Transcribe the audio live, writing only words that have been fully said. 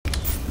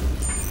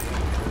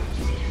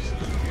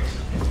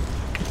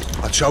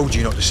told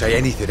you not to say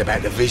anything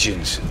about the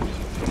visions.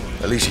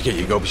 At least you get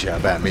your gobs out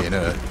about me and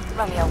her.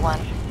 Romeo 1,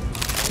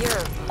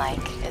 your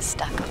mic is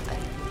stuck open.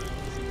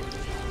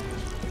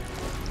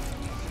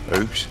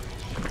 Oops.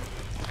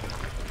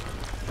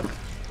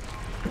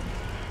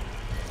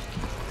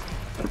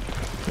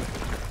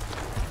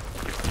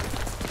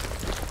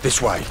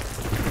 This way.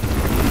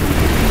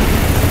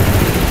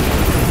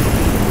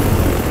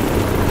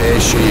 There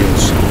she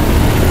is.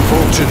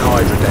 Fulton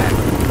Hydra Dam.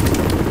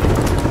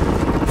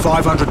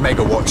 500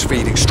 megawatts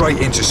feeding straight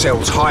into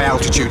Cell's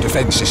high-altitude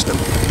defense system.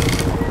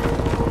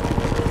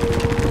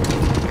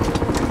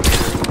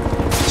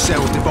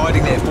 Cell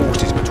dividing their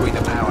forces between the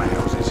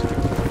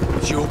powerhouses.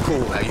 It's your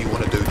call how you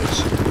want to do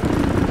this.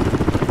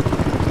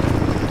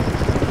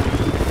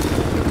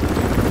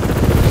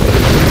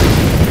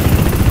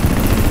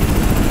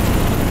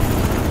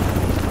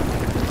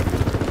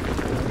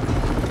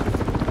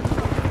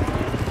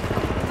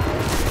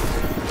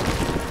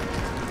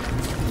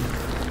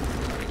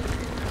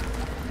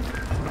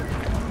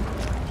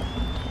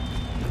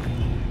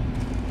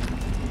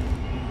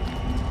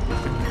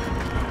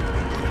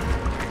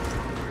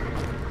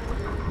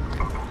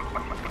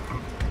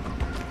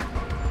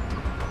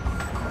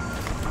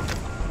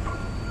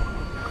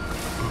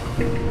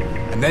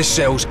 And there's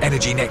Cell's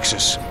energy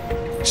nexus,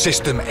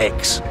 System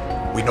X.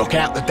 We knock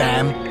out the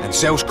dam, and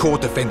Cell's core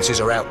defenses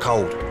are out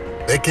cold.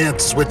 They can't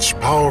switch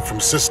power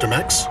from System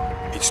X?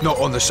 It's not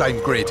on the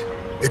same grid.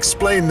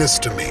 Explain this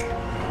to me.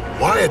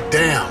 Why a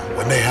dam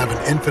when they have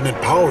an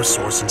infinite power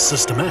source in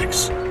System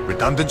X?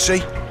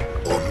 Redundancy?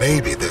 Or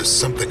maybe there's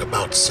something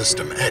about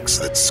System X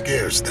that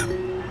scares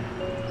them.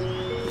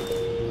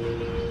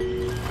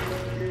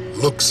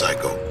 Look,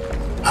 Psycho,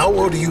 how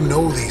well do you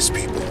know these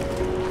people?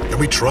 Can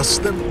we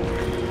trust them?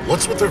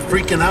 What's with her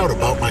freaking out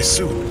about my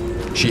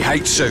suit? She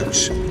hates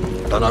suits.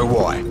 Don't know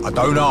why. I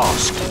don't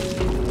ask.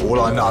 All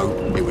I know,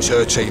 it was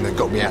her team that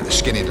got me out of the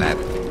skinning lab.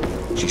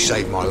 She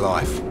saved my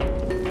life.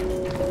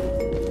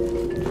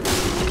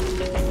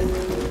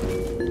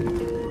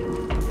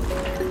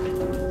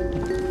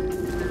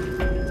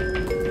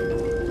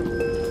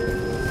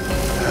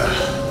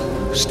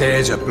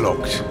 Stairs are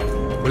blocked.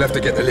 We'll have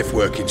to get the lift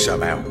working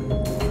somehow.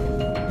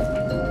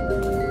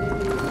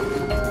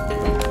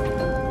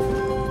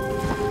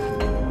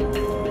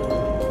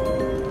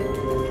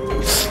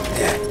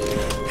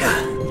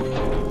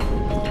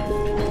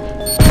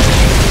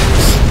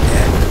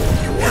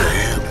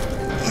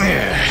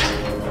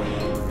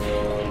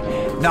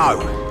 No.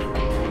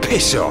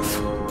 Piss off.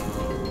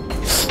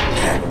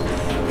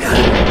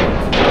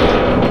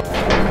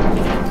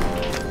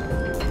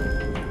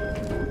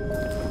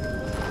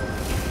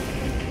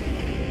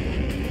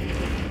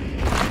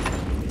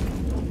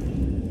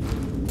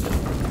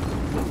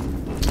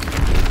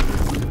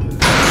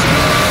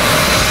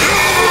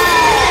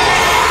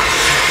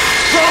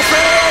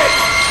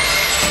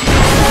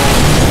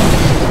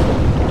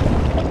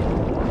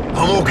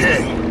 I'm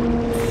okay.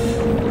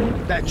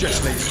 That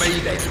just leaves me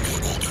then.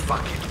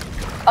 Fuck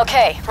it.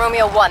 Okay,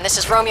 Romeo 1, this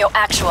is Romeo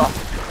Actual.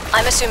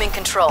 I'm assuming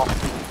control.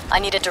 I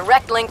need a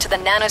direct link to the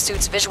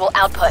nanosuit's visual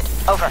output.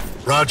 Over.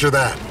 Roger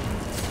that.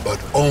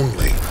 But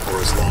only for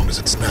as long as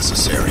it's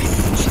necessary.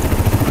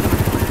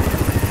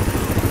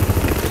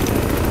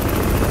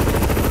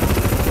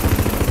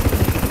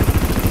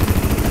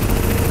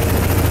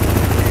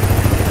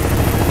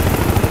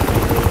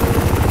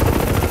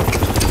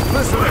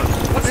 Listen,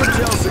 what's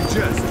intel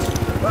suggests?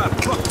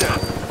 Fuck that.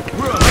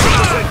 We're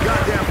 100%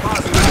 goddamn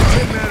positive the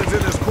Tin Man is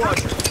in this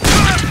quadrant.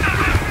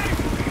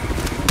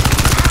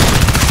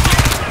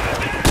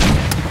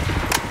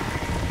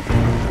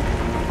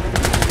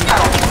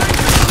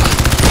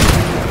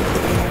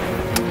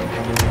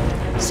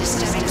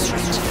 System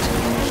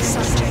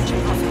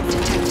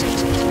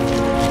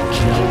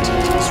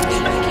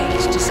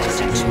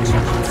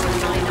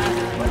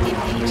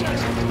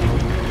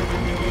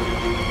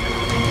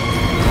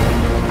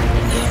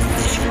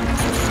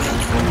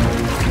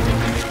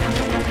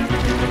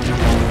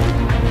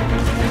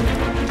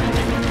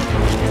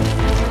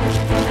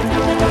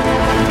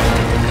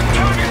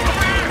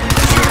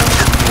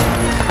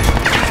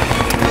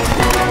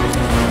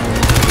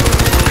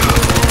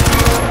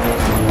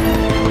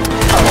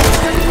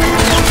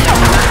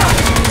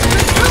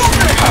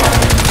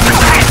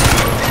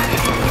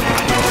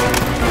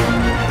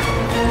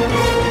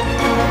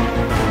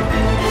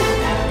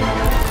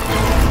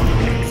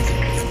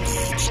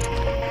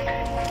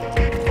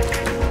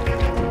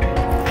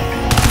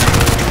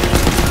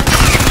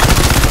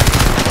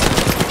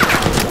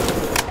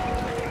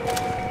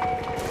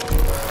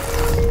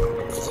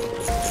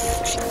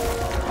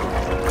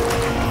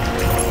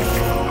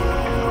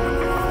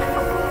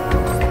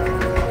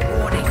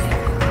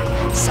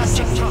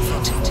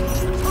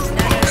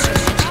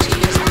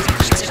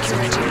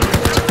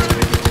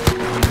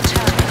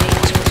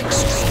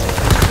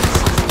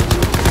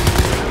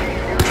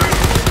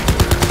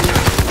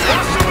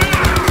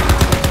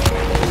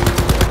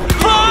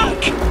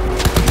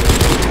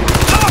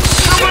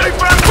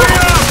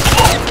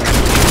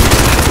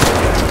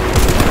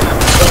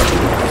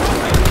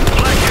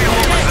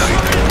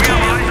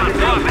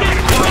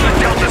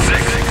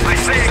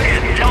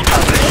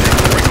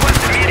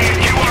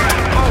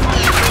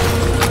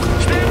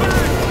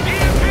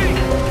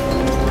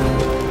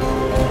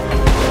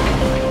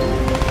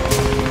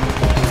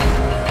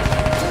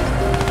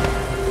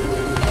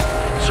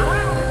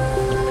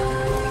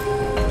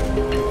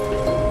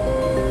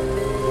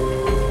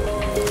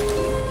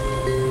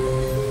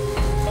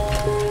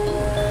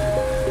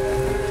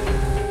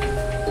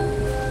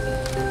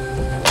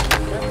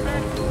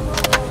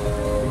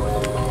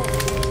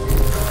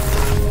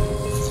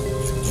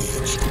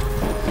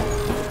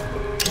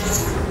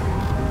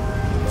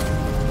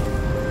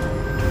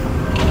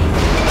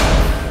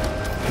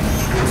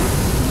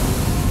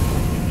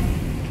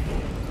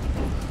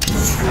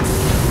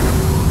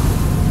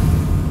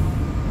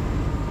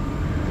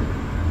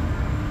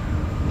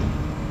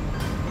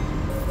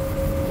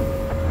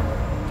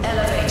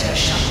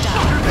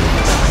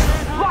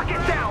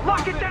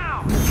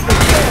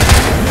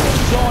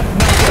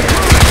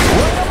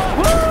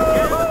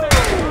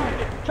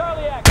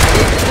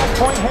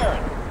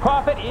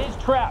Prophet is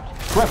trapped.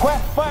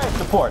 Request fire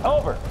support.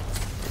 Over.